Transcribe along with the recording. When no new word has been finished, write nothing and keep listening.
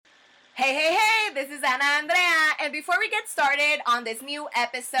Hey, this is Ana Andrea, and before we get started on this new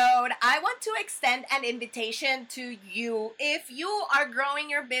episode, I want to extend an invitation to you. If you are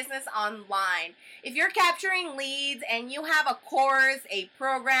growing your business online, if you're capturing leads and you have a course, a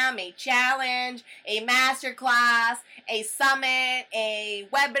program, a challenge, a masterclass, a summit, a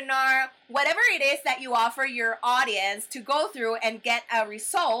webinar, whatever it is that you offer your audience to go through and get a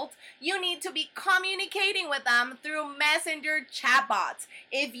result, you need to be communicating with them through messenger chatbots.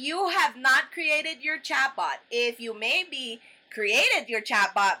 If you have not created your chatbot, if you maybe created your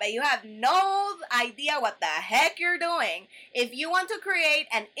chatbot but you have no idea what the heck you're doing, if you want to create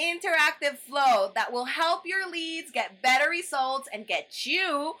an interactive flow that will help your leads get better results and get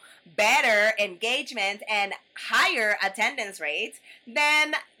you better engagement and higher attendance rates,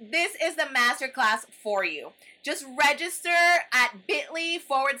 then this is the masterclass for you. Just register at bit.ly/chat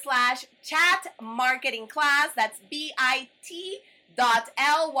marketing class. That's bit.ly/chat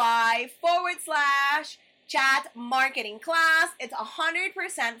marketing class. It's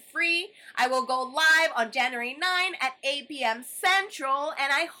 100% free. I will go live on January 9 at 8 p.m. Central,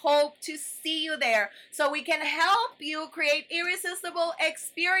 and I hope to see you there so we can help you create irresistible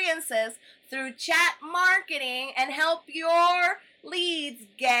experiences through chat marketing and help your leads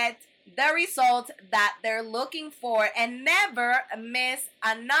get the result that they're looking for, and never miss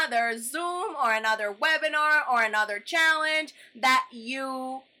another Zoom or another webinar or another challenge that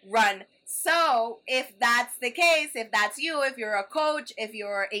you run. So if that's the case, if that's you, if you're a coach, if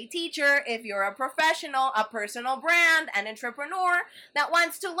you're a teacher, if you're a professional, a personal brand, an entrepreneur that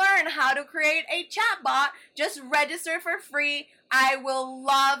wants to learn how to create a chatbot, just register for free. I will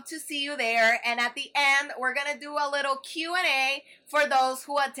love to see you there. And at the end, we're going to do a little Q&A for those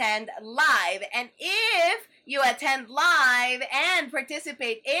who attend live. And if you attend live and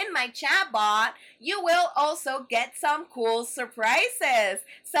participate in my chatbot, you will also get some cool surprises.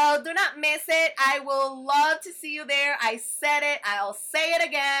 So do not miss it. I will love to see you there. I said it. I'll say it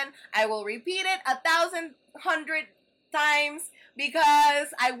again. I will repeat it 1,100 times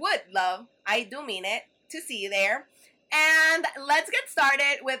because I would love, I do mean it, to see you there. And let's get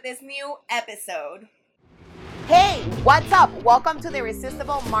started with this new episode. Hey, what's up? Welcome to the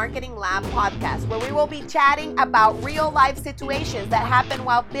Irresistible Marketing Lab podcast, where we will be chatting about real life situations that happen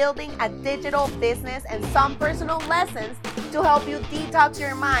while building a digital business and some personal lessons to help you detox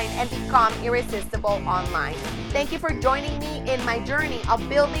your mind and become irresistible online. Thank you for joining me in my journey of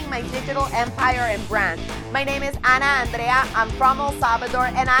building my digital empire and brand. My name is Ana Andrea. I'm from El Salvador,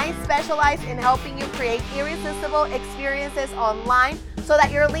 and I specialize in helping you create irresistible experiences online so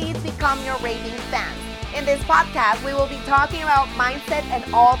that your leads become your raving fans. In this podcast, we will be talking about mindset and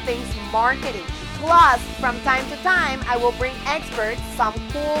all things marketing. Plus, from time to time, I will bring experts, some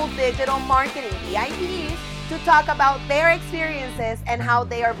cool digital marketing VIPs, to talk about their experiences and how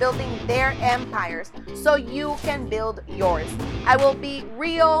they are building their empires so you can build yours. I will be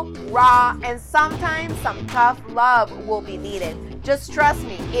real, raw, and sometimes some tough love will be needed. Just trust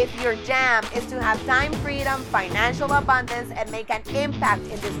me, if your jam is to have time freedom, financial abundance, and make an impact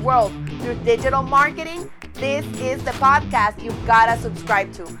in this world through digital marketing, this is the podcast you've gotta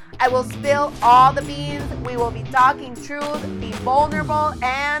subscribe to. I will spill all the beans, we will be talking truth, be vulnerable,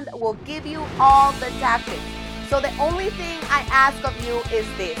 and we'll give you all the tactics. So the only thing I ask of you is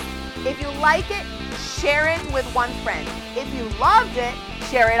this: if you like it, share it with one friend. If you loved it,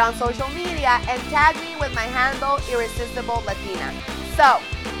 share it on social media and tag me with my handle, Irresistible Latina. So,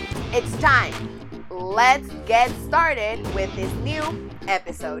 it's time. Let's get started with this new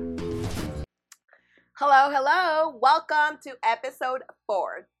episode. Hello. Welcome to episode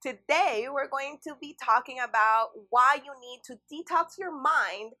 4. Today, we're going to be talking about why you need to detox your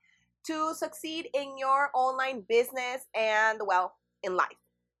mind to succeed in your online business and, well, in life.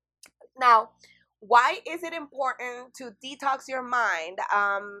 Now, why is it important to detox your mind?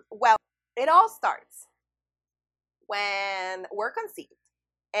 Well, it all starts when we're conceived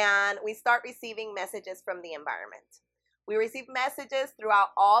and we start receiving messages from the environment. We receive messages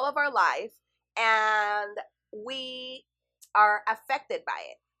throughout all of our life and we are affected by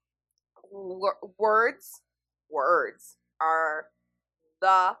it. Words are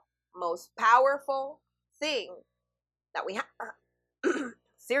the most powerful thing that we have.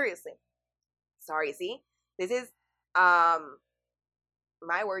 Seriously. Sorry, see? This is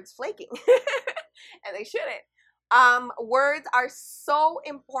my words flaking. And they shouldn't. Words are so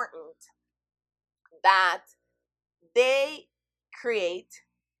important that they create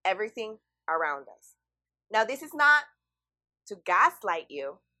everything around us. Now, this is not to gaslight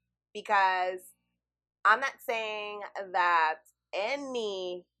you, because I'm not saying that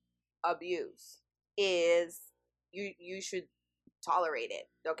any abuse is you should tolerate it,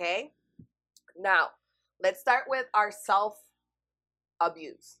 okay? Now, let's start with our self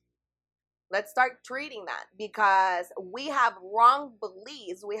abuse. Let's start treating that because we have wrong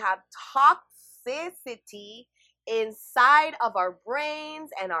beliefs. We have toxicity inside of our brains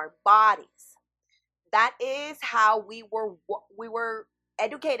and our bodies. That is how we were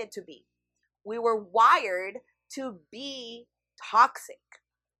educated to be. We were wired to be toxic.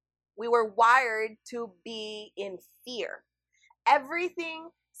 We were wired to be in fear. Everything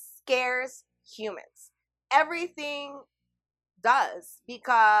scares humans. Everything does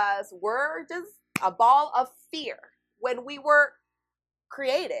because we're just a ball of fear when we were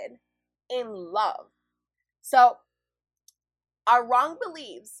created in love. So our wrong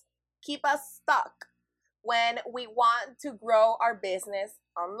beliefs keep us stuck when we want to grow our business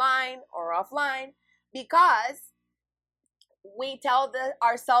online or offline because we tell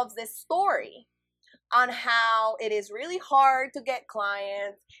ourselves this story on how it is really hard to get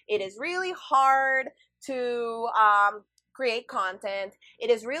clients. It is really hard to create content. It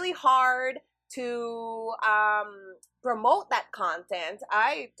is really hard to promote that content.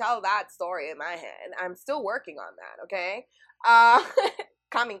 I tell that story in my head. I'm still working on that, okay? Uh,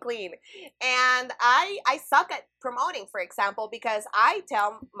 coming clean. And I suck at promoting, for example, because I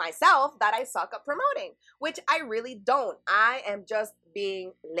tell myself that I suck at promoting, which I really don't. I am just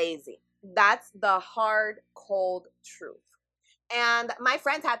being lazy. That's the hard, cold truth. And my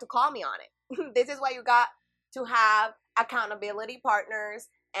friends had to call me on it. This is why you got to have accountability partners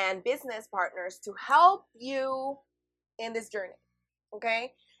and business partners to help you in this journey.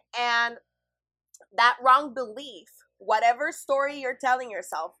 Okay? And that wrong belief, whatever story you're telling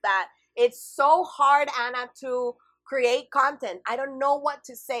yourself, that it's so hard, Anna, to create content. I don't know what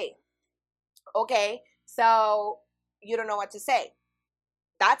to say. Okay? So you don't know what to say.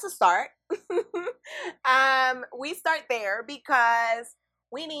 That's a start. We start there because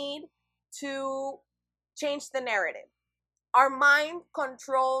we need to change the narrative. Our mind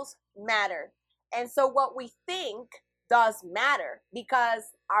controls matter. And so what we think does matter because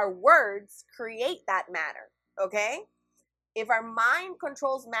our words create that matter. Okay? If our mind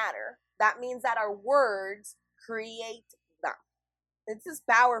controls matter, that means that our words create them. This is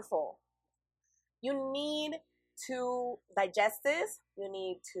powerful. You need to digest this. You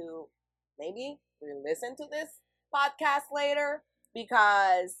need to maybe listen to this podcast later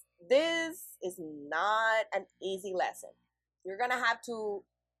because this is not an easy lesson. You're going to have to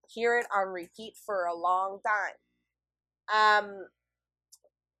hear it on repeat for a long time.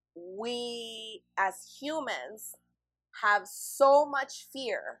 We as humans have so much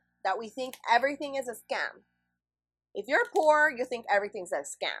fear that we think everything is a scam. If you're poor, you think everything's a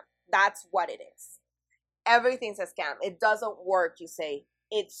scam. That's what it is. Everything's a scam. It doesn't work. You say,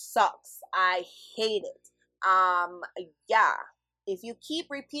 it sucks. I hate it. Yeah. If you keep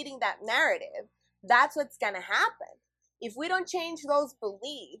repeating that narrative, that's what's going to happen. If we don't change those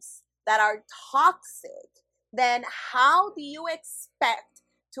beliefs that are toxic, then how do you expect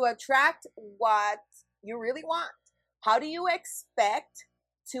to attract what you really want? How do you expect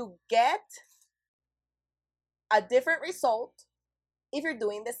to get a different result if you're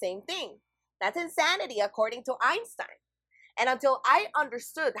doing the same thing? That's insanity, according to Einstein. And until I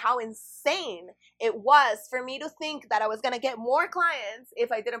understood how insane it was for me to think that I was going to get more clients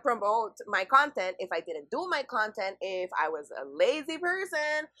if I didn't promote my content, if I didn't do my content, if I was a lazy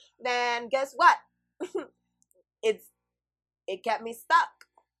person, then guess what? It kept me stuck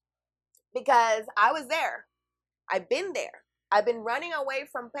because I was there. I've been there. I've been running away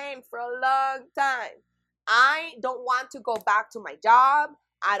from pain for a long time. I don't want to go back to my job.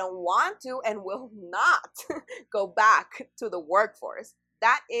 I don't want to and will not go back to the workforce.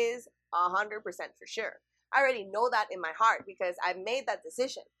 That is 100% for sure. I already know that in my heart because I've made that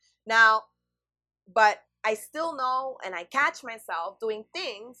decision. Now, but I still know and I catch myself doing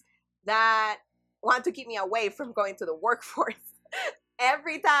things that want to keep me away from going to the workforce.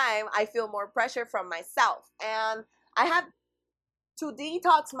 Every time I feel more pressure from myself, and I have to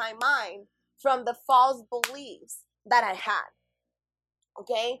detox my mind from the false beliefs that I had.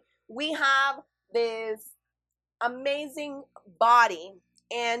 Okay? We have this amazing body,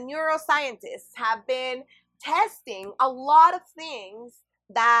 and neuroscientists have been testing a lot of things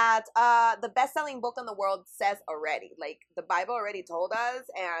that the best-selling book in the world says already. Like, the Bible already told us,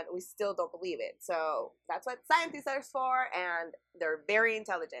 and we still don't believe it. So that's what scientists are for, and they're very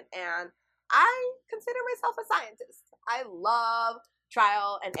intelligent. And I consider myself a scientist. I love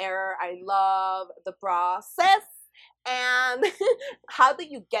trial and error. I love the process. And how do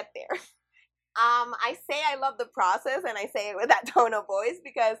you get there? I say I love the process, and I say it with that tone of voice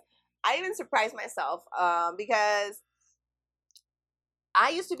because I even surprise myself because I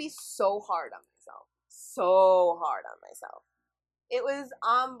used to be so hard on myself. So hard on myself. It was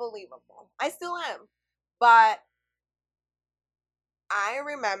unbelievable. I still am. But I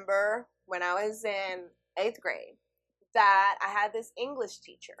remember when I was in 8th grade that I had this English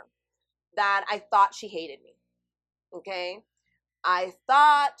teacher that I thought she hated me. Okay? I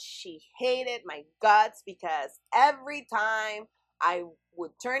thought she hated my guts because every time I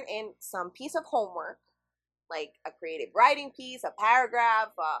would turn in some piece of homework, like a creative writing piece, a paragraph,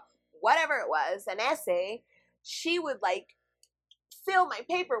 whatever it was, an essay, she would like fill my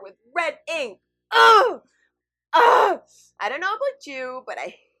paper with red ink. Ugh! Ugh! I don't know about you, but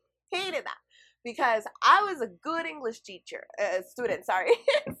I hated that because I was a good English teacher, student, sorry,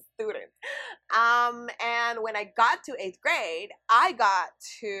 student. And when I got to 8th grade, I got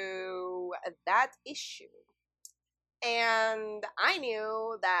to that issue. And I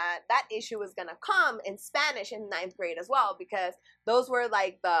knew that that issue was going to come in Spanish in 9th grade as well, because those were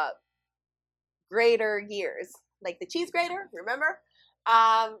like the grader years, like the cheese grater, remember?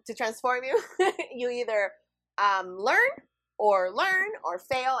 To transform you, you either learn or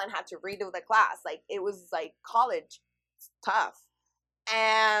fail and have to redo the class. Like it was like college tough.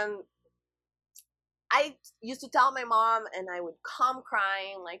 And I used to tell my mom, and I would come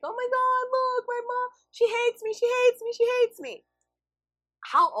crying like, oh my God, look, my mom, she hates me, she hates me, she hates me.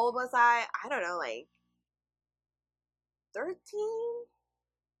 How old was I? I don't know, like 13?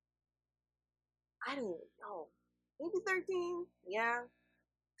 I don't even know. Maybe 13? Yeah.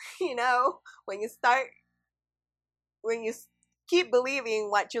 You know, when you keep believing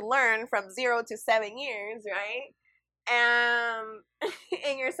what you learn from 0 to 7 years, right? And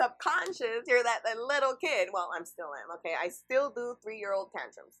in your subconscious, you're that little kid. Well, I'm still am, okay? I still do 3-year-old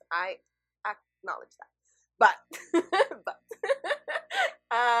tantrums. I acknowledge that. But,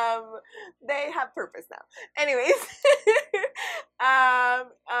 they have purpose now. Anyways,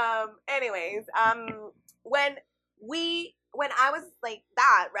 when I was like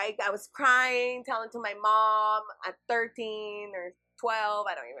that, right? I was crying, telling to my mom at 13 or 12.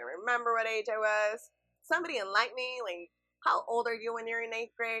 I don't even remember what age I was. Somebody enlighten me. Like, how old are you when you're in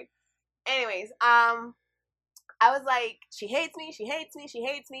 8th grade? Anyways, I was like, she hates me. She hates me. She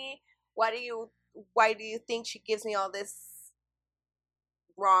hates me. Why do you think she gives me all this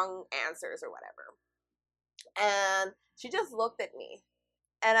wrong answers or whatever? And she just looked at me,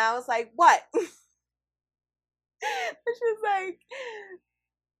 and I was like, what? She's like,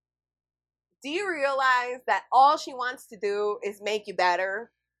 do you realize that all she wants to do is make you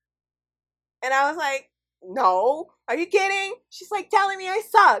better? And I was like, no, are you kidding? She's like telling me I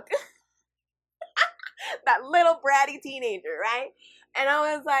suck. That little bratty teenager, right? And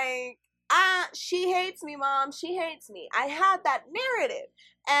I was like, she hates me, Mom. She hates me. I had that narrative.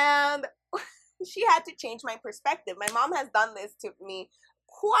 And she had to change my perspective. My mom has done this to me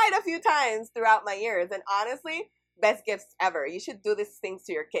quite a few times throughout my years. And honestly, best gifts ever. You should do these things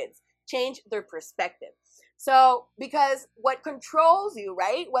to your kids. Change their perspective. So, because what controls you,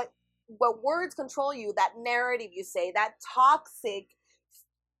 right? What words control you, that narrative you say, that toxic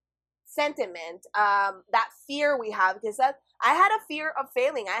sentiment, that fear we have, because I had a fear of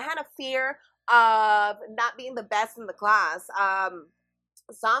failing. I had a fear of not being the best in the class.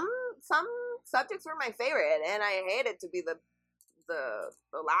 Some subjects were my favorite, and I hated to be the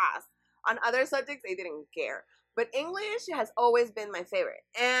last. On other subjects, I didn't care. But English has always been my favorite.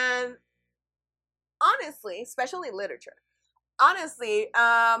 And honestly, especially literature, honestly,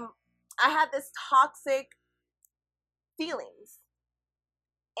 I had this toxic feelings.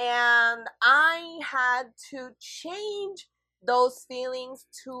 And I had to change those feelings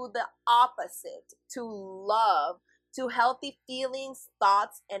to the opposite, to love, to healthy feelings,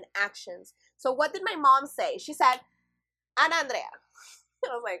 thoughts, and actions. So what did my mom say? She said, Ana Andrea. I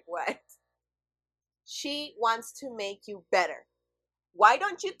was like, what? She wants to make you better. Why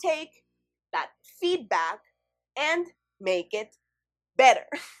don't you take that feedback and make it better?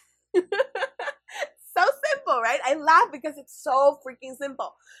 So simple, right? I laugh because it's so freaking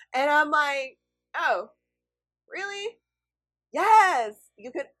simple. And I'm like, oh, really? Yes,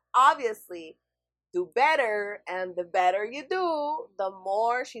 you could obviously do better. And the better you do, the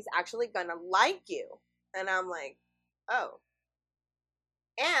more she's actually gonna like you. And I'm like, oh.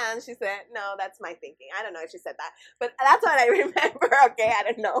 And she said, no, that's my thinking. I don't know if she said that, but that's what I remember. Okay, I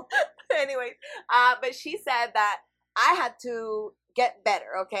don't know. Anyways, but she said that I had to get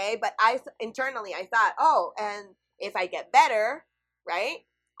better, okay? But internally I thought, oh, and if I get better, right?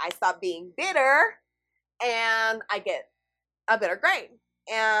 I stop being bitter and I get a better grade.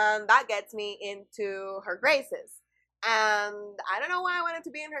 And that gets me into her graces. And I don't know why I wanted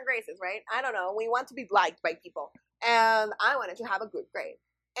to be in her graces, right? I don't know. We want to be liked by people. and I wanted to have a good grade.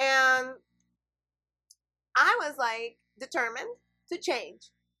 And I was like determined to change,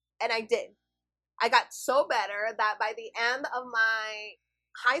 and I did. I got so better that by the end of my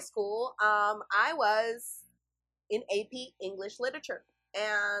high school, I was in AP English literature,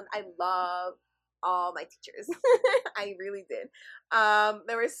 and I love all my teachers. I really did.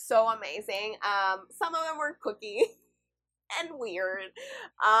 They were so amazing. Some of them were cookie and weird.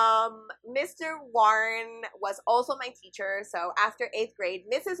 Mr. Warren was also my teacher. So after 8th grade,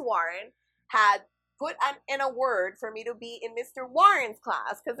 Mrs. Warren had put in a word for me to be in Mr. Warren's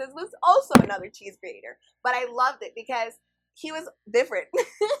class because this was also another cheese grater. But I loved it because he was different.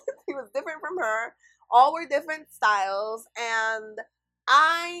 He was different from her. All were different styles. And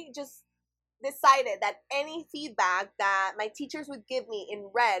I just decided that any feedback that my teachers would give me in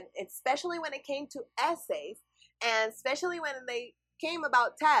red, especially when it came to essays, and especially when they came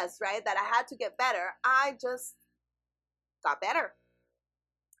about tests, right, that I had to get better, I just got better.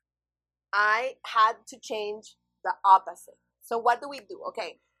 I had to change the opposite. So what do we do?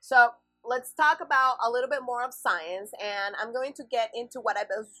 Okay, so let's talk about a little bit more of science, and I'm going to get into what I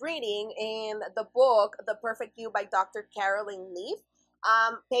was reading in the book The Perfect You by Dr. Caroline Leaf,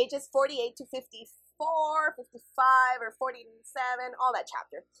 pages 48 to 54, 55, or 47, all that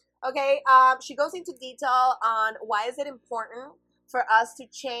chapter. Okay, she goes into detail on why is it important for us to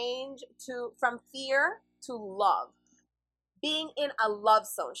change to from fear to love, being in a love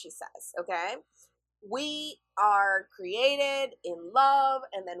zone, she says. Okay, we are created in love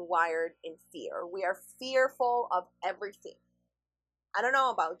and then wired in fear. We are fearful of everything. I don't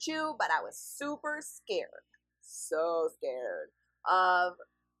know about you, but I was super scared, so scared of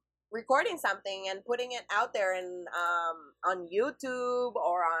recording something and putting it out there and on YouTube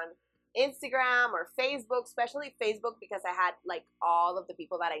or on Instagram or Facebook, especially Facebook, because I had like all of the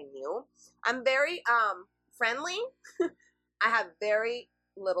people that I knew. I'm very friendly. I have very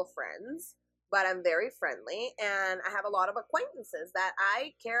little friends, but I'm very friendly, and I have a lot of acquaintances that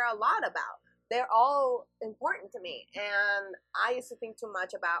I care a lot about. They're all important to me, and I used to think too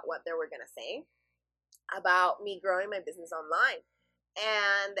much about what they were going to say about me growing my business online.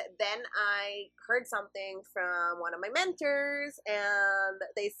 And then I heard something from one of my mentors, and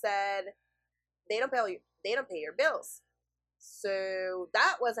they said they don't pay your bills. So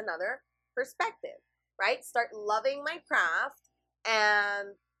that was another perspective, right? Start loving my craft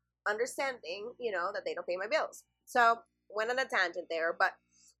and understanding, that they don't pay my bills. So went on a tangent there, but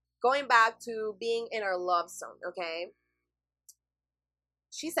going back to being in our love zone, okay?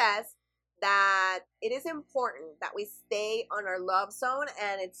 She says that it is important that we stay on our love zone,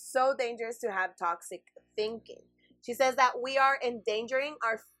 and it's so dangerous to have toxic thinking. She says that we are endangering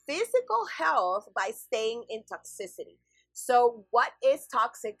our physical health by staying in toxicity. So, what is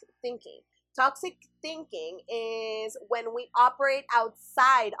toxic thinking? Toxic thinking is when we operate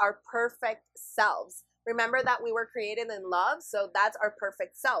outside our perfect selves. Remember that we were created in love, so that's our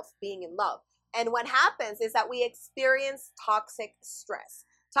perfect self, being in love. And what happens is that we experience toxic stress.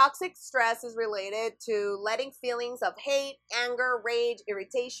 Toxic stress is related to letting feelings of hate, anger, rage,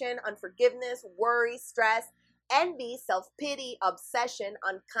 irritation, unforgiveness, worry, stress, envy, self-pity, obsession,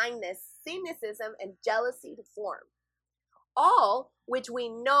 unkindness, cynicism, and jealousy to form, all which we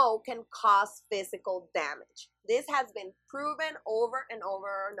know can cause physical damage. This has been proven over and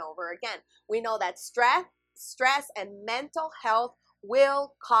over and over again. We know that stress and mental health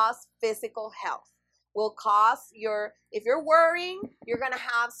will cause physical health. Will cause if you're worrying, you're gonna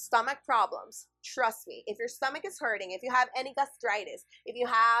have stomach problems. Trust me. If your stomach is hurting, if you have any gastritis, if you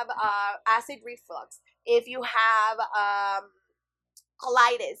have acid reflux, if you have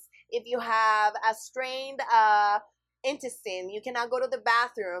colitis, if you have a strained intestine, you cannot go to the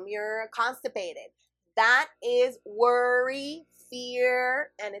bathroom, you're constipated. That is worry,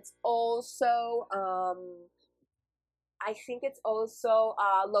 fear, and it's also, I think it's also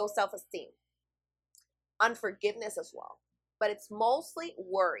low self-esteem, unforgiveness as well. But it's mostly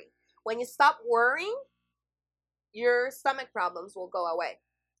worry. When you stop worrying, your stomach problems will go away.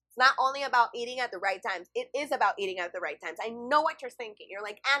 It's not only about eating at the right times. It is about eating at the right times. I know what you're thinking. You're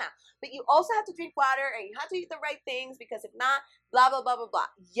like, Anna, but you also have to drink water and you have to eat the right things because if not, blah, blah, blah, blah, blah.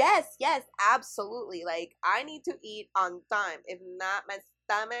 Yes, absolutely. Like, I need to eat on time. If not, my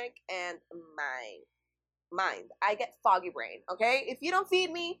stomach and my mind, I get foggy brain, okay? If you don't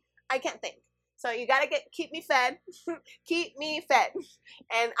feed me, I can't think. So you gotta keep me fed, keep me fed,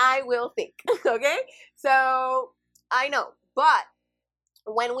 and I will think, okay? So I know, but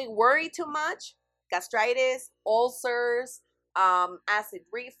when we worry too much, gastritis, ulcers, acid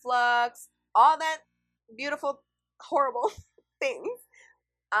reflux, all that beautiful, horrible things,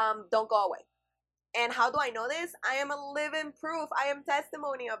 don't go away. And how do I know this? I am a living proof. I am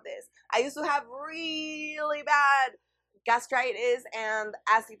testimony of this. I used to have really bad gastritis and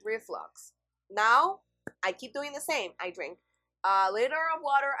acid reflux. Now, I keep doing the same. I drink a liter of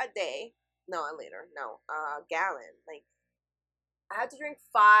water a day. No, a liter. No, a gallon. Like, I have to drink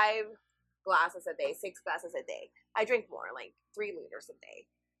 5 glasses a day, 6 glasses a day. I drink more, like 3 liters a day,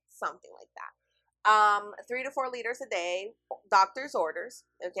 something like that. 3 to 4 liters a day, doctor's orders.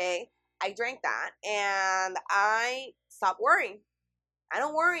 Okay, I drank that, and I stopped worrying. I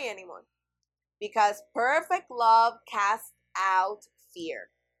don't worry anymore because perfect love casts out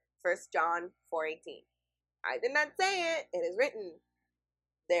fear. 1 John 4:18. I did not say it. It is written.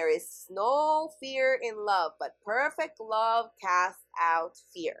 There is no fear in love, but perfect love casts out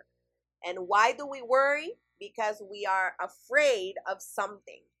fear. And why do we worry? Because we are afraid of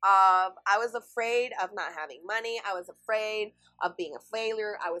something. I was afraid of not having money. I was afraid of being a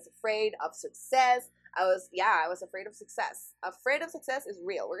failure. I was afraid of success. I was afraid of success. Afraid of success is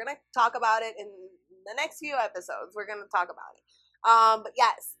real. We're gonna talk about it in the next few episodes. We're gonna talk about it. But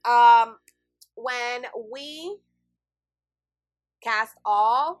yes, when we cast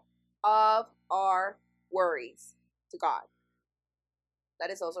all of our worries to God. That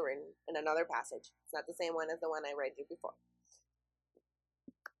is also written in another passage. It's not the same one as the one I read you before.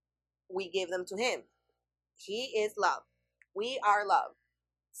 We give them to Him. He is love. We are love.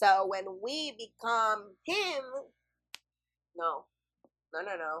 So when we become Him, no.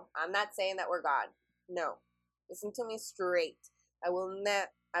 I'm not saying that we're God. No. Listen to me straight. I will not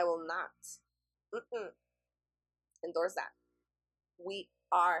endorse that. We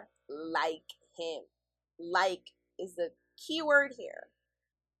are like Him. Like is the key word here.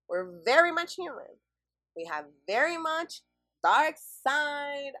 We're very much human. We have very much dark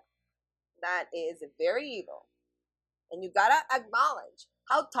side that is very evil. And you gotta acknowledge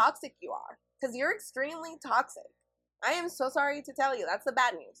how toxic you are. Because you're extremely toxic. I am so sorry to tell you. That's the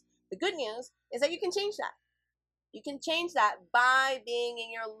bad news. The good news is that you can change that. You can change that by being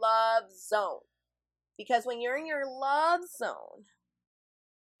in your love zone. Because when you're in your love zone,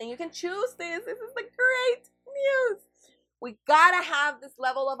 and you can choose this is the great news. We gotta have this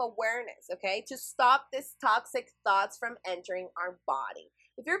level of awareness, okay, to stop these toxic thoughts from entering our body.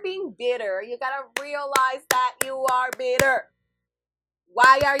 If you're being bitter, you gotta realize that you are bitter.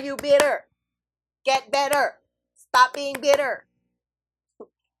 Why are you bitter? Get better. Stop being bitter.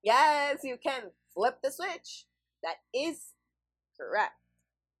 Yes, you can flip the switch. That is correct.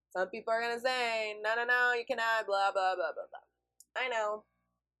 Some people are gonna say, no, you cannot, blah, blah, blah, blah, blah. I know.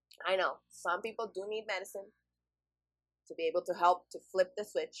 Some people do need medicine to be able to help to flip the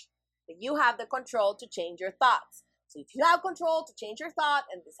switch. But you have the control to change your thoughts. So if you have control to change your thought,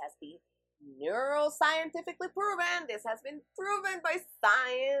 and this has been neuroscientifically proven, this has been proven by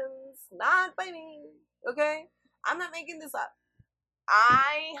science, not by me, okay? I'm not making this up.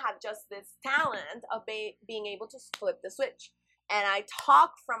 I have just this talent of being able to flip the switch. And I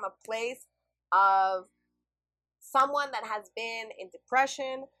talk from a place of someone that has been in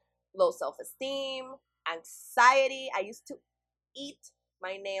depression, low self-esteem, anxiety. I used to eat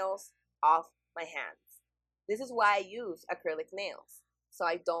my nails off my hands. This is why I use acrylic nails. So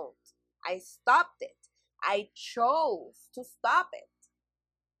I don't. I stopped it. I chose to stop it.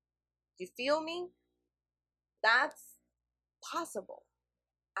 Do you feel me? That's possible.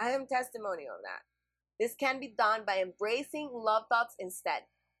 I am testimony on that. This can be done by embracing love thoughts instead.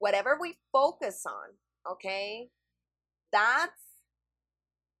 Whatever we focus on, okay, that's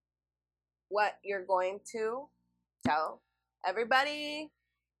what you're going to tell everybody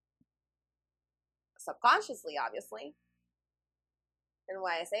subconsciously, obviously. And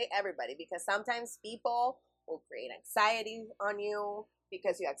why I say everybody, because sometimes people will create anxiety on you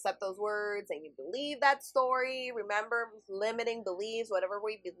because you accept those words and you believe that story. Remember, limiting beliefs, whatever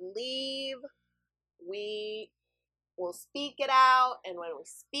we believe, we will speak it out. And when we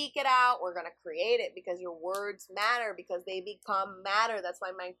speak it out, we're going to create it, because your words matter, because they become matter. That's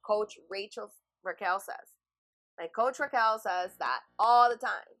why my coach Raquel says. My coach Raquel says that all the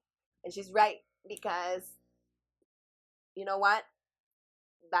time. And she's right, because you know what?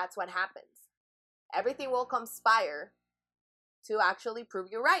 That's what happens. Everything will conspire to actually prove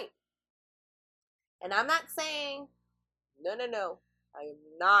you right. And I'm not saying, no. I am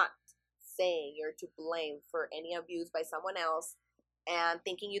not saying you're to blame for any abuse by someone else and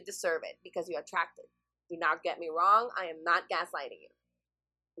thinking you deserve it because you attract it. Do not get me wrong. I am not gaslighting you.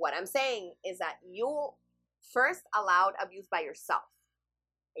 What I'm saying is that you first allowed abuse by yourself.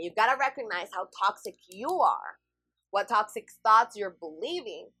 And you've got to recognize how toxic you are, what toxic thoughts you're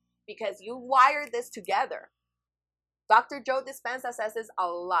believing, because you wired this together. Dr. Joe Dispenza says this a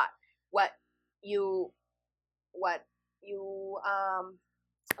lot. What you what you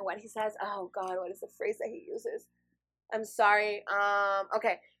what he says. Oh God, what is the phrase that he uses? I'm sorry.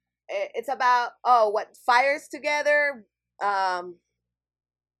 Okay, it's about, oh, what fires together, um,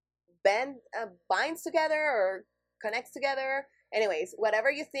 binds together or connects together. Anyways,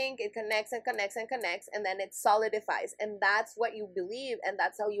 whatever you think, it connects and connects and connects, and then it solidifies, and that's what you believe, and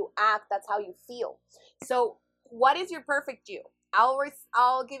that's how you act. That's how you feel. So, what is your perfect you?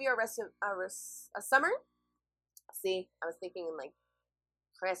 I'll give you a summary. See, I was thinking in like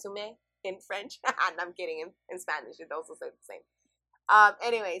resume in French. And I'm kidding. In Spanish, it also says the same.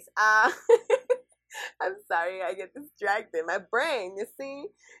 Anyways, I'm sorry, I get distracted. My brain, you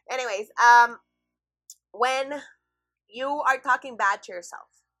see. Anyways, when you are talking bad to yourself,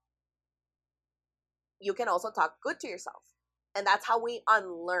 you can also talk good to yourself, and that's how we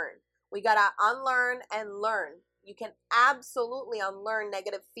unlearn. We gotta unlearn and learn. You can absolutely unlearn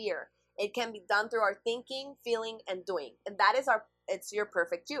negative fear. It can be done through our thinking, feeling, and doing, and that is it's your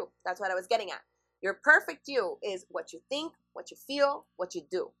perfect you. That's what I was getting at. Your perfect you is what you think, what you feel, what you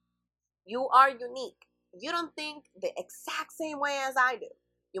do. You are unique. You don't think the exact same way as I do.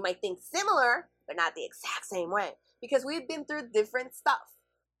 You might think similar, but not the exact same way, because we've been through different stuff.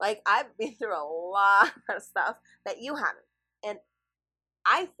 Like, I've been through a lot of stuff that you haven't. And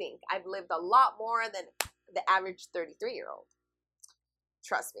I think I've lived a lot more than the average 33-year-old.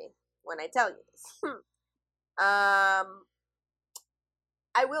 Trust me when I tell you this.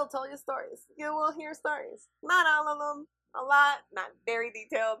 I will tell you stories. You will hear stories. Not all of them. A lot. Not very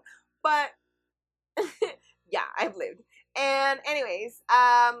detailed. But yeah, I've lived. And anyways,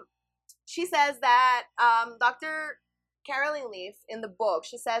 she says that Dr. Carolyn Leaf in the book,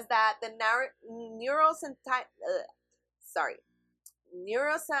 she says that the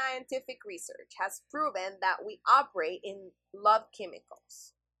neuroscientific research has proven that we operate in love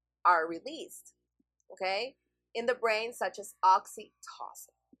chemicals are released, okay, in the brain, such as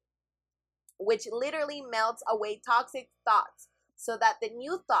oxytocin, which literally melts away toxic thoughts so that the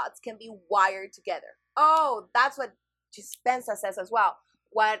new thoughts can be wired together. Oh, that's what Dispensa says as well.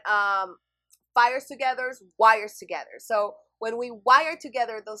 What fires together wires together. So when we wire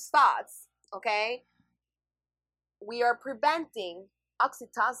together those thoughts, okay, we are preventing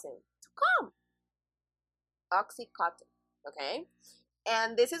oxytocin to come. Oxycontin, okay?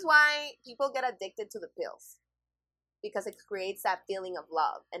 And this is why people get addicted to the pills, because it creates that feeling of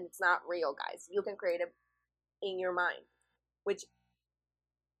love, and it's not real, guys. You can create it in your mind, which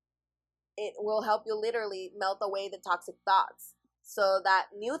it will help you literally melt away the toxic thoughts so that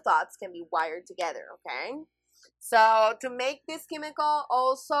new thoughts can be wired together, okay? So to make this chemical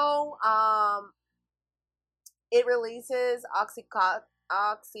also, it releases oxytocin.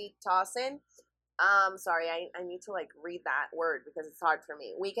 Sorry, I need to like read that word because it's hard for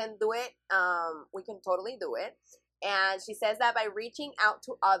me. We can do it. We can totally do it. And she says that by reaching out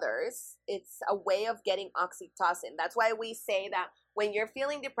to others, it's a way of getting oxytocin. That's why we say that when you're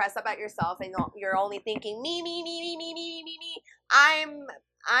feeling depressed about yourself and you're only thinking me,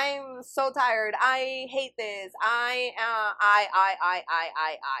 I'm so tired. I hate this.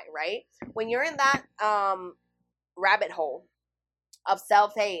 Right? When you're in that rabbit hole of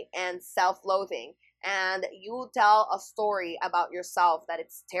self-hate and self-loathing, and you tell a story about yourself that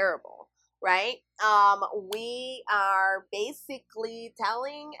it's terrible, right? We are basically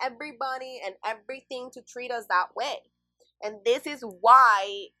telling everybody and everything to treat us that way. And this is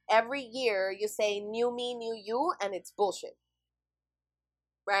why every year you say new me, new you, and it's bullshit,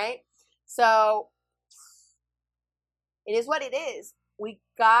 right? So it is what it is. We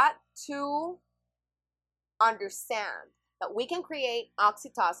got to understand that we can create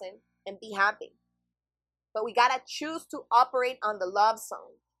oxytocin and be happy, but we gotta choose to operate on the love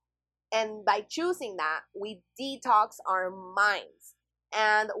zone. And by choosing that, we detox our minds.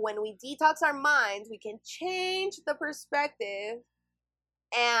 And when we detox our minds, we can change the perspective.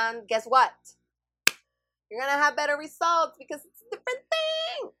 And guess what? You're gonna have better results because it's a different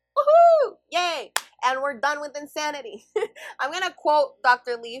thing. Woohoo! Yay! And we're done with insanity. I'm gonna quote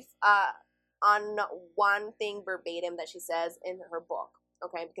Dr. Leaf on one thing verbatim that she says in her book,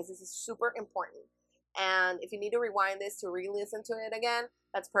 okay? Because this is super important. And if you need to rewind this to re-listen to it again,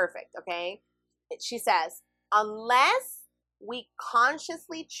 that's perfect, okay? She says, unless we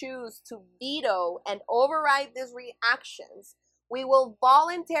consciously choose to veto and override these reactions, we will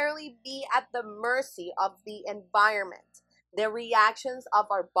voluntarily be at the mercy of the environment, the reactions of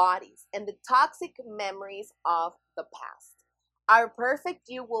our bodies, and the toxic memories of the past. Our perfect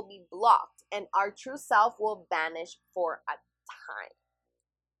you will be blocked, and our true self will vanish for a time.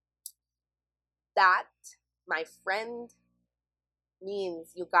 That, my friend,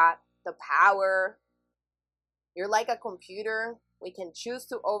 means you got the power. You're like a computer. We can choose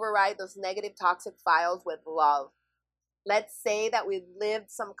to override those negative toxic files with love. Let's say that we lived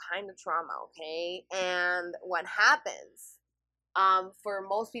some kind of trauma, okay? And what happens for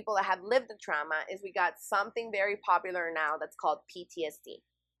most people that have lived the trauma is we got something very popular now that's called PTSD,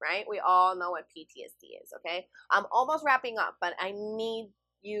 right? We all know what PTSD is, okay? I'm almost wrapping up, but I need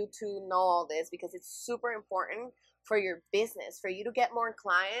you to know all this because it's super important for your business. For you to get more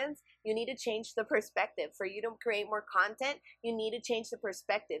clients, you need to change the perspective. For you to create more content, you need to change the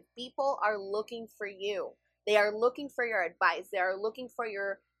perspective. People are looking for you. They are looking for your advice. They are looking for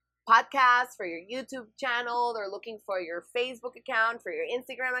your podcast, for your YouTube channel. They're looking for your Facebook account, for your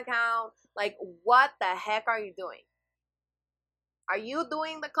Instagram account. Like, what the heck are you doing? Are you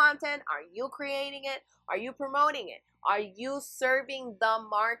doing the content? Are you creating it? Are you promoting it? Are you serving the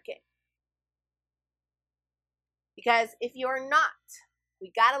market? Because if you're not,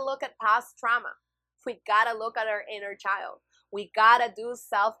 we got to look at past trauma. We got to look at our inner child. We got to do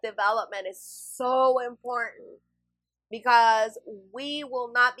self-development. It's so important because we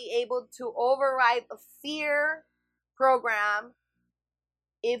will not be able to override the fear program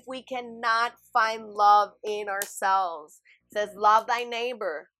if we cannot find love in ourselves. It says, love thy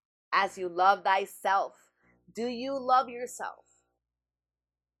neighbor as you love thyself. Do you love yourself?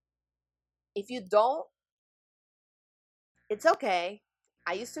 If you don't, it's okay.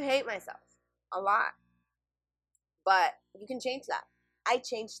 I used to hate myself a lot, but you can change that. I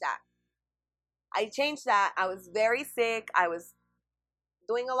changed that. I was very sick. I was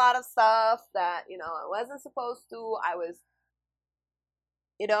doing a lot of stuff that, I wasn't supposed to. I was,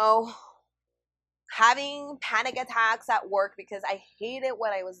 having panic attacks at work because I hated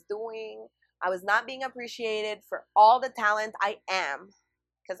what I was doing. I was not being appreciated for all the talent I am,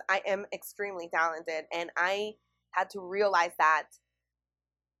 because I am extremely talented, and I had to realize that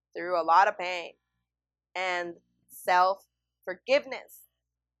through a lot of pain and self-forgiveness,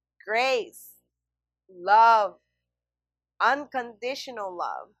 grace, love, unconditional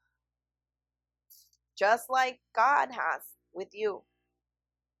love, just like God has with you.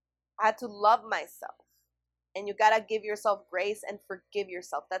 I had to love myself. And you gotta give yourself grace and forgive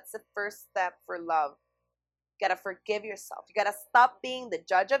yourself. That's the first step for love. You gotta forgive yourself. You gotta stop being the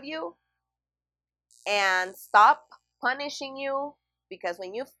judge of you and stop punishing you. Because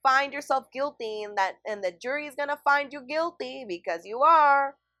when you find yourself guilty and the jury is gonna find you guilty because you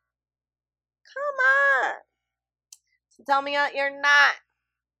are, come on. So tell me you're not.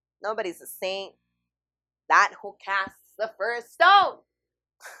 Nobody's a saint. That who casts the first stone.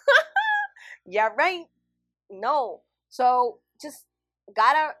 Yeah, right. No. So just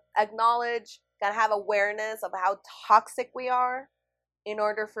gotta acknowledge, gotta have awareness of how toxic we are in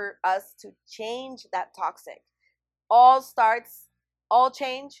order for us to change that toxic. All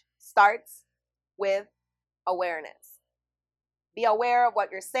change starts with awareness. Be aware of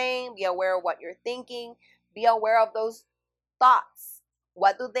what you're saying, be aware of what you're thinking, be aware of those thoughts.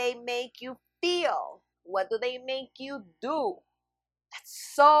 What do they make you feel? What do they make you do?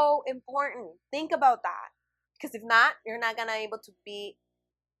 That's so important. Think about that. Because if not, you're not gonna able to be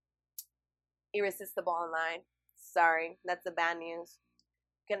irresistible online. Sorry, that's the bad news.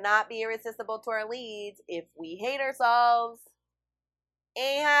 Cannot be irresistible to our leads if we hate ourselves.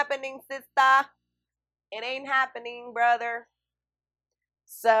 Ain't happening, sister. It ain't happening, brother.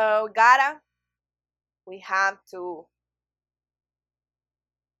 So we have to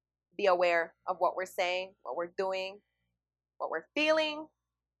be aware of what we're saying, what we're doing, what we're feeling,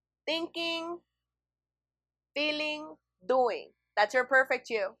 thinking, feeling, doing. That's your perfect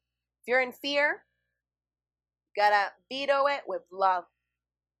you. If you're in fear, you gotta veto it with love.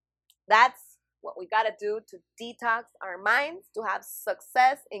 That's what we gotta do to detox our minds, to have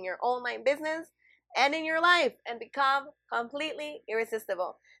success in your online business and in your life and become completely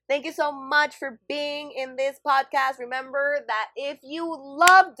irresistible. Thank you so much for being in this podcast. Remember that if you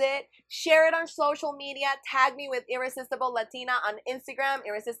loved it, share it on social media. Tag me with Irresistible Latina on Instagram,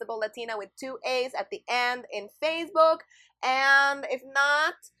 Irresistible Latina with 2 A's at the end in Facebook. And if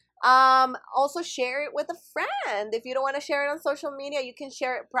not, also share it with a friend. If you don't want to share it on social media, you can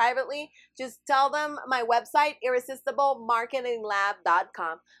share it privately. Just tell them my website,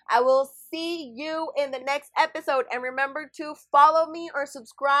 irresistiblemarketinglab.com. I will see you in the next episode, and remember to follow me or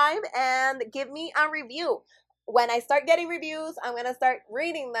subscribe and give me a review. When I start getting reviews, I'm going to start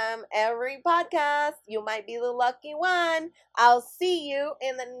reading them every podcast. You might be the lucky one. I'll see you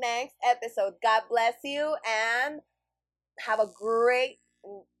in the next episode. God bless you and have a great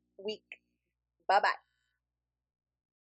week. Bye-bye.